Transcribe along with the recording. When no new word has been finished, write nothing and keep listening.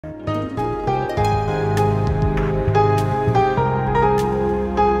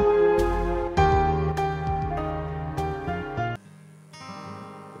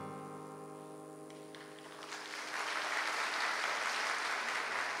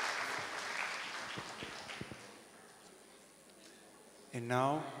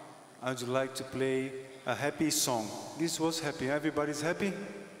now I'd like to play a happy song. This was happy. Everybody's happy?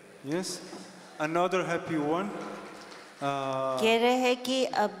 Yes? Another happy one. कह रहे हैं कि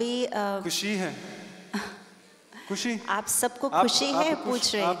अभी खुशी है? खुशी? आप सबको खुशी है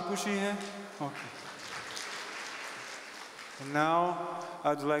पूछ रहे हैं? आप खुशी है? Okay. And now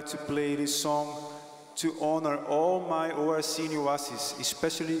I'd like to play this song to honor all my ORC Niwasis,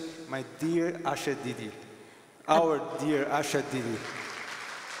 especially my dear Asha Didi, our dear Asha Didi.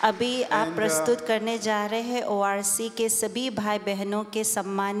 अभी आप प्रस्तुत करने जा रहे हैं ORC के सभी भाई बहनों के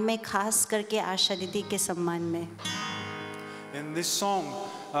सम्मान में, खास करके आशा दीदी के सम्मान में. And this song,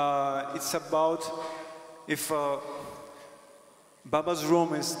 it's about if Baba's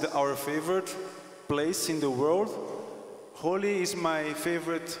room is our favorite place in the world, Holi is my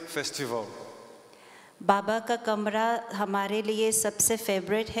favorite festival. बाबा का कमरा हमारे लिए सबसे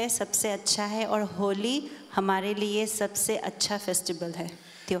फेवरेट है, सबसे अच्छा है, और होली हमारे लिए सबसे अच्छा फेस्टिवल है,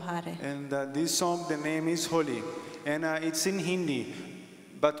 त्योहार है. And this song, the name is Holi, and it's in Hindi,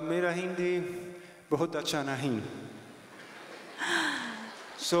 but मेरा हिंदी बहुत अच्छा नहीं.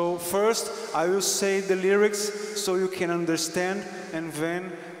 So first I will say the lyrics so you can understand, and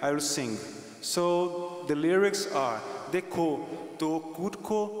then I will sing. So the lyrics are: देखो तो खुद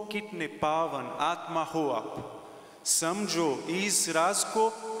को कितने पावन आत्मा हो आप, समझो इस राज को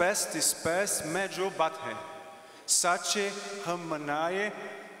पेस्ट इस पेस्ट में जो बात है, सच्चे हम मनाए,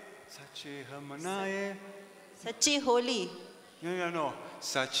 सच्ची होली. No,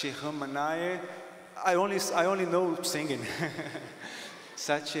 सच्चे हम मनाए. I only know singing.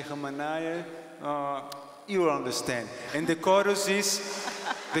 सच्चे हम मनाए. You will understand. And the chorus is,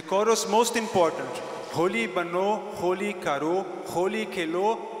 the chorus most important. Holi bano, holi karo, holi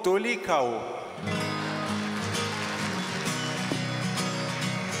kelo, toli kao.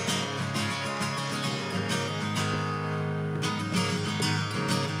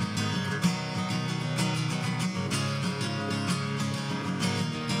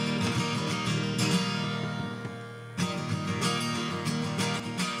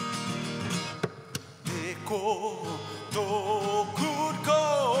 तो खुद को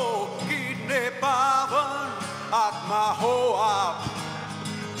कितने पावन आत्मा हो आप,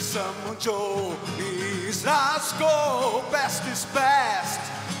 समझो इस राज को बेस्ट इज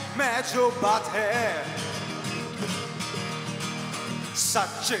बेस्ट में जो बात है,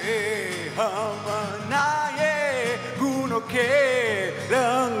 सच्चे हम मनाए, गुणों के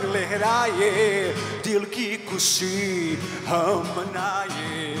रंग लहराए, दिल की खुशी हम मनाए.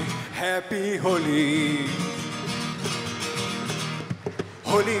 Happy Holi.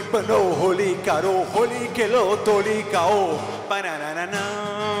 Holi bano, holi karo, holi kelo, toli kao. Bananana.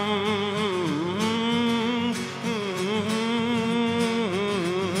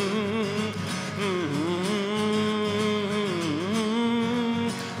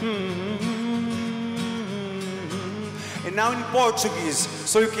 And now in Portuguese,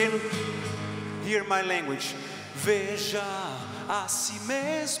 so you can hear my language. Veja a si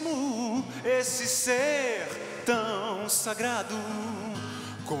mesmo esse ser tão sagrado,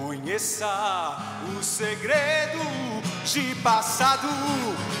 conheça o segredo de passado,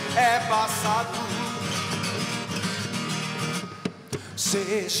 é passado.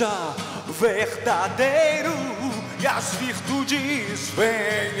 Seja verdadeiro e as virtudes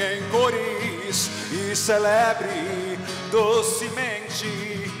vêm em cores, e celebre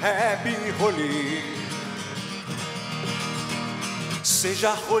docemente Happy Holi.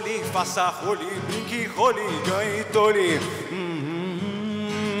 Seja Holi, faça Holi, brinque Holi, ganhe Toli.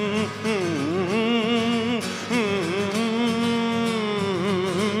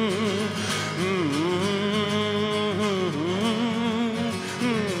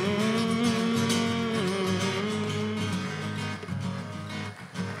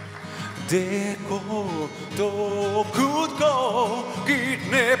 देखो तो खुद को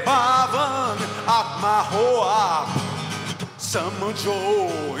कितने पावन आत्मा हो आप, समझो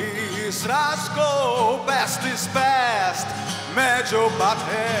इस राज को बेस्ट इज बेस्ट में जो बात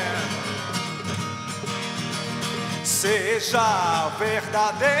है, seja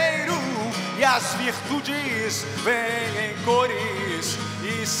verdadeiro e as virtudes vêm em cores,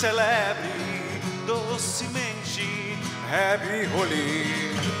 e celebre docemente Happy Holi.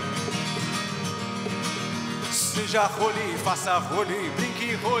 Seja Holi, faça Holi,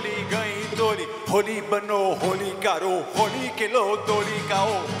 brinque Holi, ganhe Toli. Holi bano, Holi karo, Holi kelo, toli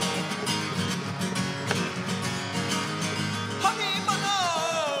kao. Holi bano,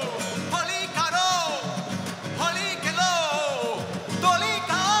 Holi karo, Holi kelo, toli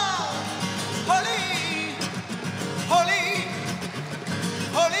kao. Holi, Holi,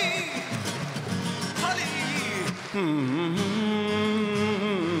 Holi, Holi.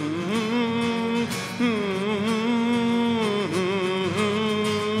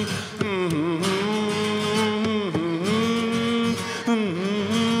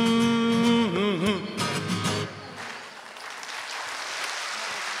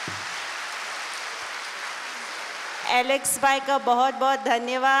 Alex भाई का बहुत बहुत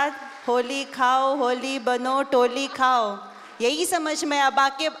धन्यवाद। होली खाओ, होली बनो, टोली खाओ, यही समझ में आया।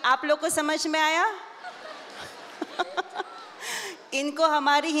 बाकी आप लोग को समझ में आया? इनको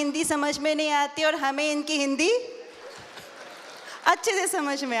हमारी हिंदी समझ में नहीं आती और हमें इनकी हिंदी अच्छे से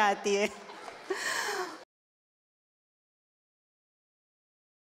समझ में आती है।